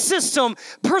belief system.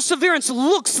 Perseverance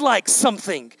looks like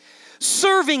something.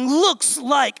 Serving looks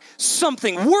like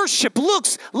something. Worship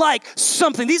looks like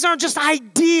something. These aren't just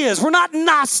ideas. We're not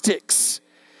Gnostics.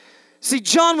 See,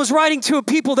 John was writing to a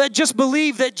people that just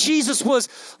believed that Jesus was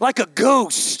like a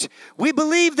ghost. We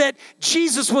believe that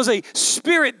Jesus was a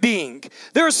spirit being.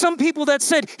 There are some people that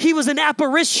said he was an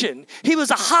apparition. He was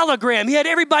a hologram. He had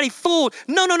everybody fooled.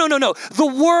 No. The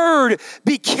Word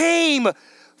became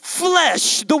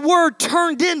flesh. The Word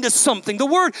turned into something. The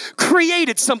Word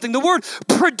created something. The Word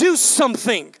produced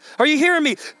something. Are you hearing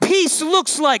me? Peace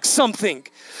looks like something.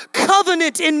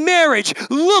 Covenant in marriage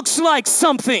looks like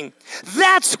something.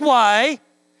 That's why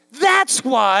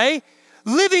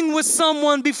living with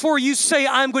someone before you say,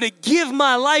 I'm going to give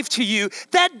my life to you,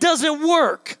 that doesn't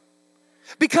work.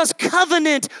 Because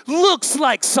covenant looks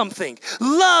like something.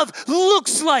 Love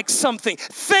looks like something.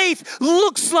 Faith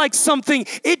looks like something.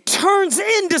 It turns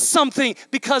into something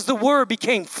because the Word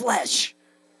became flesh.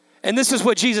 And this is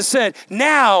what Jesus said.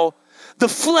 Now, the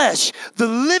flesh, the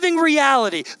living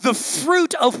reality, the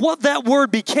fruit of what that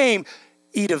Word became,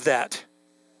 eat of that.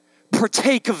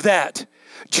 Partake of that.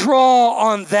 Draw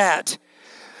on that.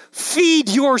 Feed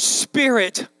your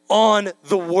spirit on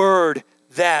the Word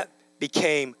that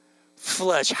became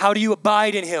flesh. How do you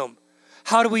abide in Him?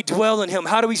 How do we dwell in Him?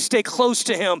 How do we stay close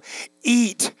to Him?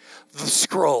 Eat the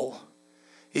scroll.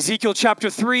 Ezekiel chapter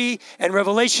 3 and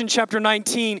Revelation chapter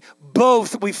 19,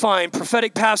 both we find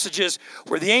prophetic passages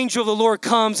where the angel of the Lord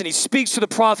comes and he speaks to the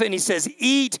prophet and he says,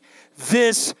 eat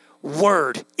this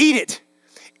word. Eat it.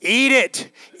 Eat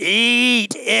it.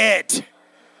 Eat it.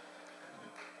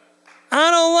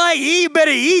 I don't like it. You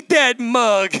better eat that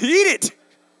mug. Eat it.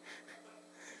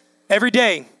 Every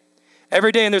day.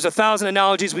 Every day. And there's 1,000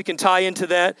 analogies we can tie into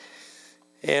that.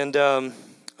 And I'm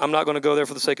not going to go there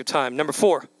for the sake of time. Number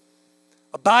 4.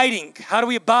 Abiding. How do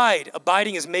we abide?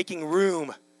 Abiding is making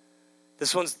room.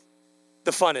 This one's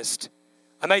the funnest.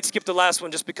 I might skip the last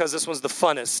one just because this one's the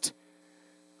funnest.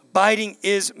 Abiding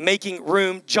is making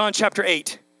room. John chapter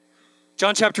 8.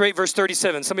 John chapter 8, verse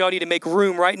 37. Some of y'all need to make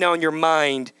room right now in your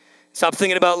mind. Stop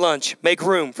thinking about lunch. Make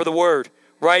room for the Word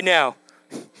right now.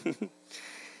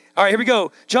 All right, here we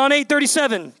go. John 8,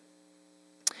 37.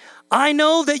 I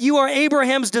know that you are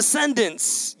Abraham's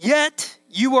descendants, yet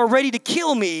you are ready to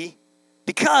kill me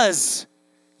because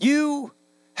you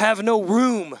have no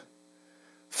room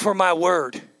for my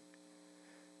Word.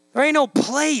 There ain't no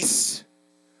place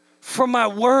for my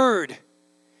Word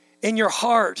in your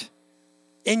heart,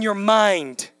 in your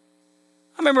mind.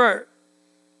 I remember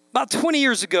about 20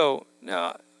 years ago,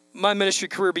 my ministry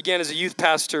career began as a youth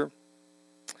pastor.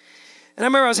 And I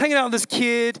remember I was hanging out with this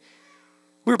kid.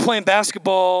 We were playing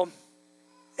basketball.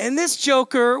 And this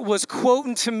joker was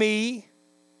quoting to me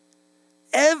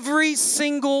every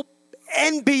single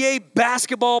NBA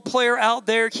basketball player out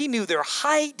there. He knew their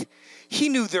height. He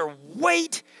knew their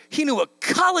weight. He knew what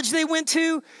college they went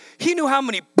to. He knew how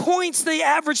many points they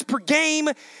averaged per game.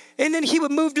 And then he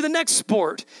would move to the next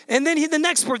sport. And then the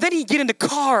next sport. Then he'd get into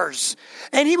cars.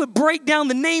 And he would break down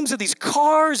the names of these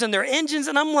cars and their engines.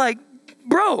 And I'm like,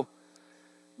 bro,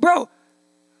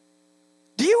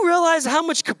 do you realize how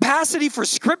much capacity for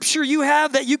scripture you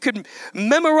have that you could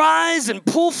memorize and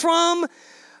pull from?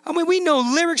 I mean, we know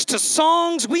lyrics to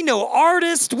songs. We know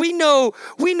artists. We know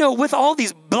with all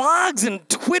these blogs and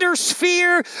Twitter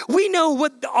sphere, we know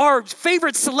what our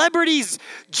favorite celebrities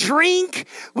drink.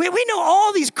 We know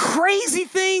all these crazy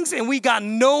things, and we got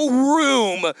no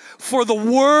room for the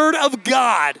Word of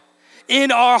God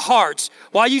in our hearts.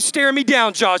 Why you staring me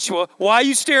down, Joshua? Why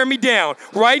you staring me down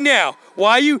right now?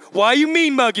 Why you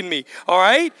mean mugging me? All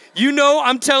right? You know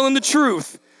I'm telling the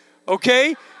truth.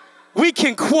 Okay? We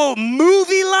can quote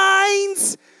movie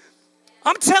lines.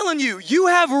 I'm telling you, you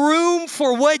have room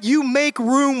for what you make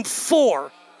room for.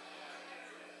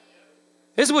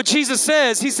 This is what Jesus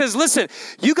says. He says, listen,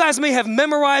 you guys may have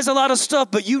memorized a lot of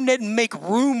stuff, but you didn't make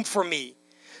room for me.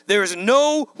 There is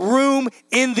no room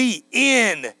in the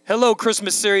inn. Hello,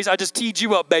 Christmas series. I just teed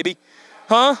you up, baby.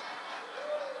 Huh?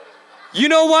 You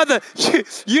know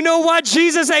why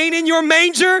Jesus ain't in your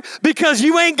manger? Because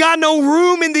you ain't got no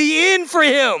room in the inn for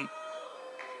him.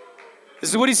 This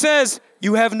is what he says.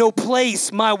 You have no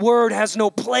place. My word has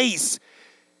no place.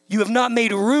 You have not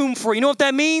made room for it. You know what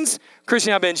that means?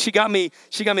 Christian, she got me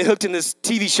hooked in this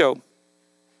TV show.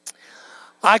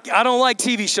 I don't like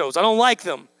TV shows. I don't like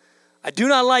them. I do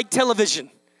not like television,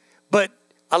 but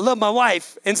I love my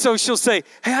wife. And so she'll say,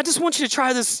 hey, I just want you to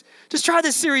try this. Just try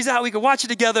this series out. We can watch it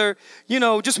together. You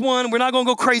know, just one. We're not going to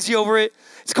go crazy over it.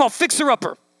 It's called Fixer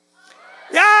Upper.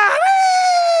 Yeah.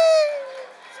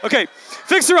 Okay,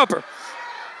 Fixer Upper.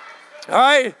 All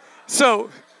right. So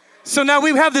now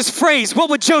we have this phrase. What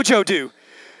would JoJo do?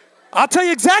 I'll tell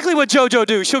you exactly what JoJo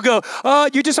do. She'll go,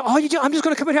 I'm just going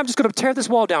to come in here. I'm just going to tear this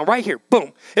wall down right here.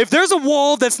 Boom. If there's a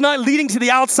wall that's not leading to the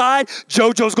outside,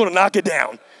 JoJo's going to knock it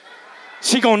down.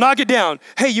 She gonna knock it down.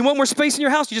 Hey, you want more space in your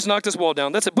house? You just knock this wall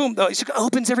down. That's it. Boom. She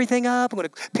opens everything up. I'm gonna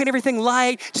paint everything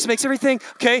light. Just makes everything,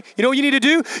 okay? You know what you need to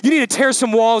do? You need to tear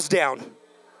some walls down.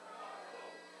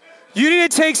 You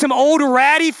need to take some old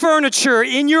ratty furniture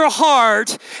in your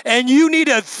heart and you need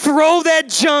to throw that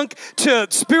junk to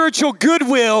spiritual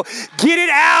Goodwill. Get it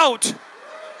out.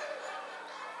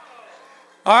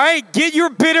 All right? Get your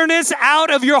bitterness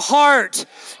out of your heart.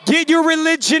 Get your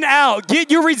religion out.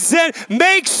 Get your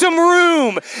make some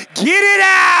room. Get it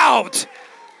out.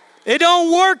 It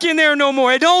don't work in there no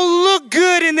more. It don't look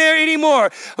good in there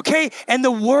anymore. Okay? And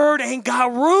the word ain't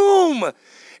got room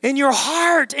in your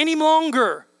heart any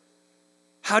longer.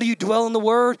 How do you dwell in the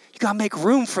word? You got to make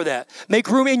room for that. Make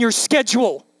room in your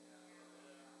schedule.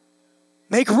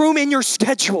 Make room in your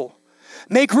schedule.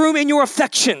 Make room in your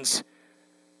affections.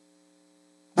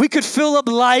 We could fill up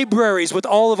libraries with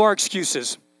all of our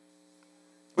excuses.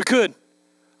 We could.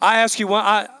 I ask you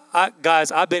one,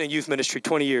 guys, I've been in youth ministry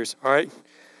 20 years, all right?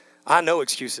 I know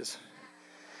excuses.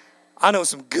 I know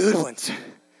some good ones.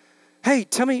 Hey,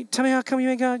 tell me how come you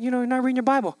ain't got, you're not reading your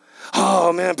Bible.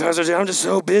 Oh, man, Pastor Jay, I'm just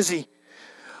so busy.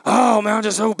 Oh, man, I'm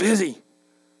just so busy.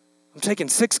 I'm taking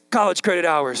 6 college credit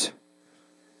hours.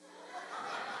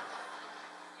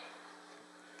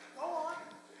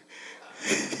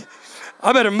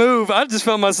 I better move. I just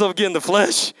felt myself getting the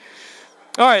flesh.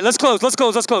 All right, let's close.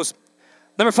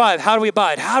 Number 5, how do we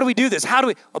abide? How do we do this?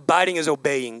 Abiding is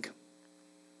obeying.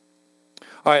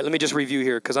 All right, let me just review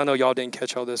here because I know y'all didn't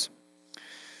catch all this.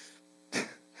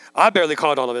 I barely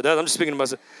caught all of it. I'm just speaking to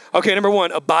myself. Okay, number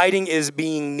 1, abiding is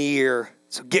being near.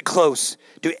 So get close.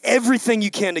 Do everything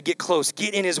you can to get close.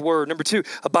 Get in his word. Number 2,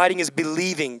 abiding is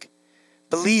believing.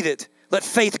 Believe it. Let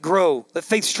faith grow. Let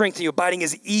faith strengthen you. Abiding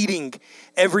is eating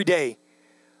every day.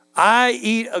 I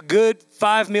eat a good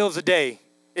 5 meals a day,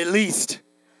 at least.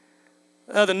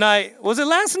 The other night, was it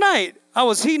last night? I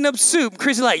was heating up soup.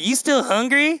 Chrissy's like, you still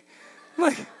hungry? I'm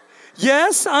like,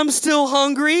 yes, I'm still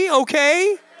hungry,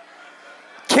 okay?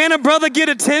 Can a brother get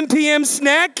a 10 p.m.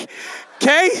 snack?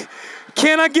 Okay?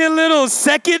 Can I get a little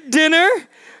second dinner?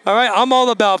 All right, I'm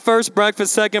all about first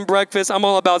breakfast, second breakfast. I'm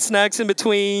all about snacks in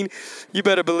between. You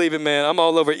better believe it, man. I'm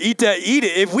all over. Eat it.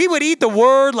 If we would eat the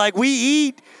word like we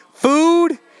eat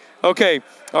food, okay,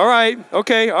 all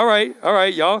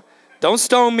right, y'all. Don't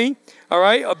stone me, all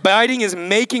right? Abiding is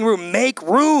making room. Make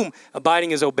room.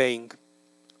 Abiding is obeying.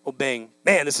 Obeying.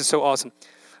 Man, this is so awesome.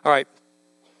 All right,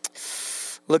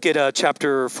 look at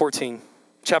chapter 14.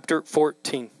 Chapter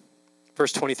 14,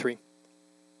 verse 23.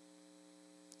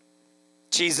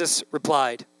 Jesus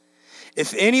replied,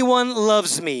 if anyone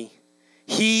loves me,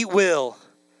 he will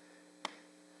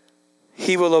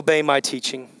obey my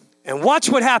teaching. And watch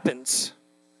what happens.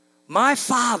 My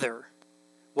Father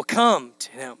will come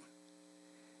to him.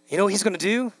 You know what he's going to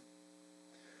do?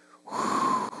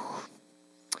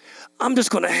 I'm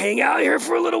just going to hang out here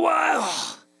for a little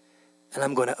while, and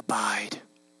I'm going to abide.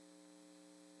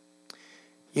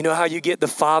 You know how you get the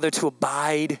Father to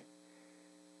abide?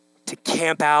 To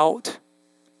camp out,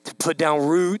 to put down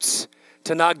roots,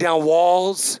 to knock down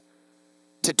walls,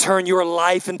 to turn your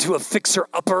life into a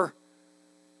fixer-upper.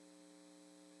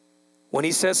 When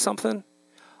he says something,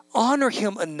 honor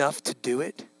him enough to do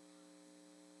it.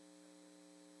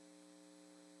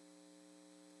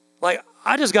 Like,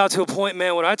 I just got to a point,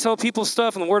 man, when I tell people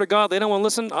stuff in the Word of God, they don't want to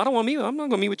listen. I don't want to meet. I'm not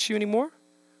going to meet with you anymore.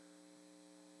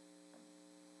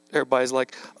 Everybody's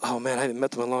like, oh, man, I haven't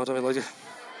met them in a long time. Like,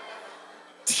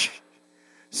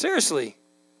 Seriously.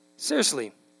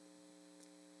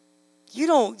 You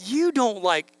don't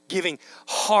like giving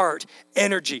heart,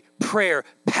 energy, prayer,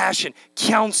 passion,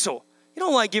 counsel. You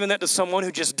don't like giving that to someone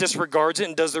who just disregards it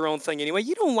and does their own thing anyway.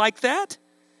 You don't like that.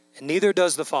 And neither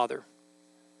does the Father.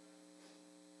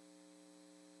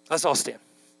 Let's all stand.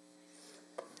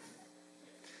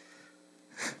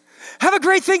 Have a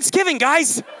great Thanksgiving,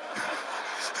 guys.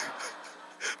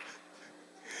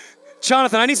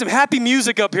 Jonathan, I need some happy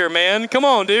music up here, man. Come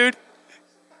on, dude.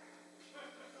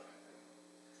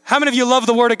 How many of you love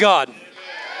the Word of God?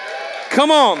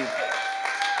 Come on.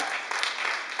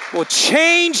 Will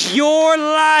change your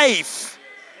life.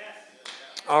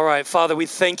 All right, Father, we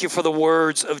thank you for the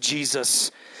words of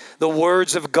Jesus, the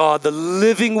words of God, the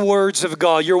living words of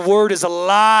God. Your word is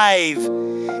alive.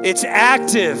 It's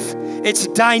active. It's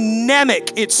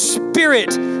dynamic. It's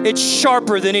spirit. It's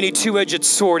sharper than any two-edged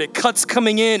sword. It cuts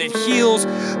coming in. It heals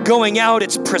going out.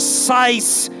 It's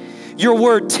precise. Your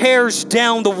word tears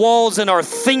down the walls in our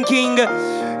thinking.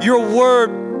 Your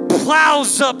word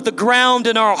plows up the ground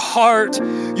in our heart.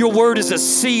 Your word is a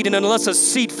seed, and unless a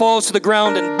seed falls to the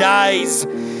ground and dies,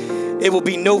 it will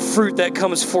be no fruit that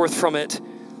comes forth from it.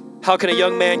 How can a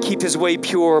young man keep his way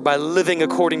pure? By living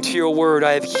according to your word.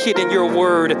 I have hidden your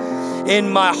word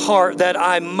in my heart that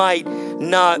I might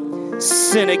not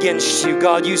sin against you.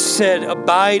 God, you said,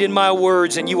 abide in my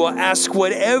words and you will ask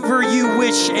whatever you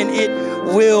wish and it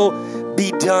will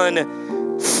be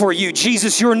done for you.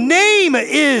 Jesus, your name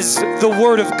is the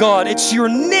word of God. It's your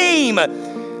name.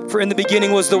 For in the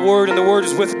beginning was the Word, and the Word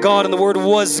is with God, and the Word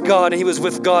was God, and He was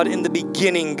with God in the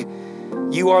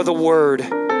beginning. You are the Word.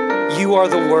 You are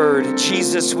the Word.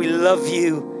 Jesus, we love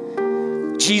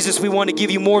you. Jesus, we want to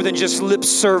give you more than just lip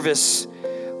service.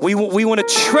 We want to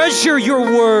treasure your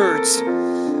words.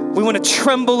 We want to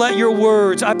tremble at your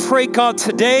words. I pray, God,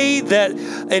 today that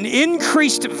an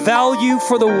increased value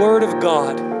for the Word of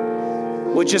God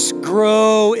would just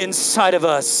grow inside of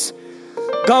us.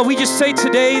 God, we just say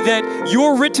today that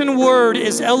your written word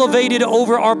is elevated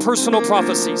over our personal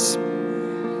prophecies.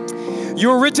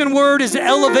 Your written word is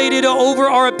elevated over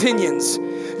our opinions.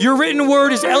 Your written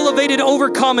word is elevated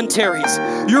over commentaries.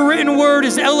 Your written word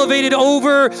is elevated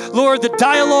over, Lord, the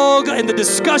dialogue and the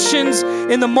discussions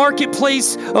in the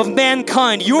marketplace of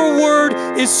mankind. Your word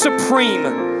is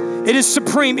supreme. It is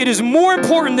supreme. It is more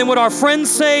important than what our friends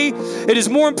say. It is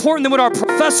more important than what our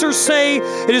professors say.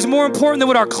 It is more important than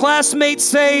what our classmates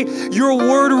say. Your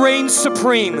word reigns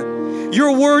supreme.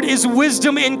 Your word is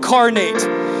wisdom incarnate.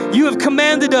 You have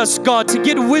commanded us, God, to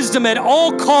get wisdom at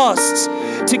all costs,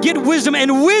 to get wisdom,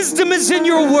 and wisdom is in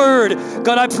your word.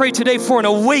 God, I pray today for an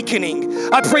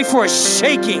awakening. I pray for a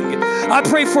shaking. I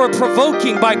pray for a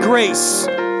provoking by grace,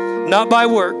 not by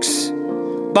works,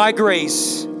 by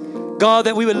grace. God,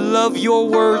 that we would love your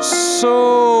word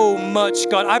so much.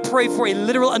 God, I pray for a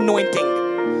literal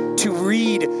anointing to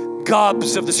read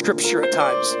gobs of the scripture at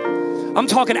times. I'm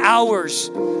talking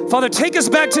hours. Father, take us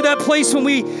back to that place when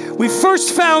we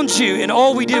first found you and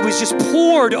all we did was just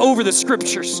poured over the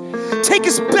scriptures. Take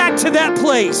us back to that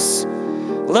place.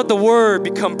 Let the word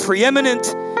become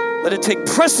preeminent. Let it take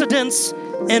precedence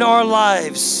in our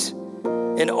lives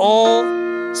in all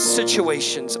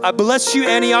situations. I bless you,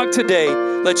 Antioch, today.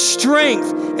 Let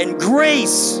strength and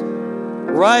grace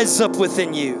rise up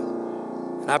within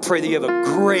you. And I pray that you have a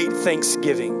great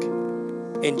Thanksgiving.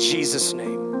 In Jesus'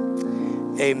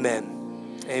 name, amen.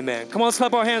 Amen. Come on, let's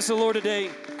clap our hands to the Lord today.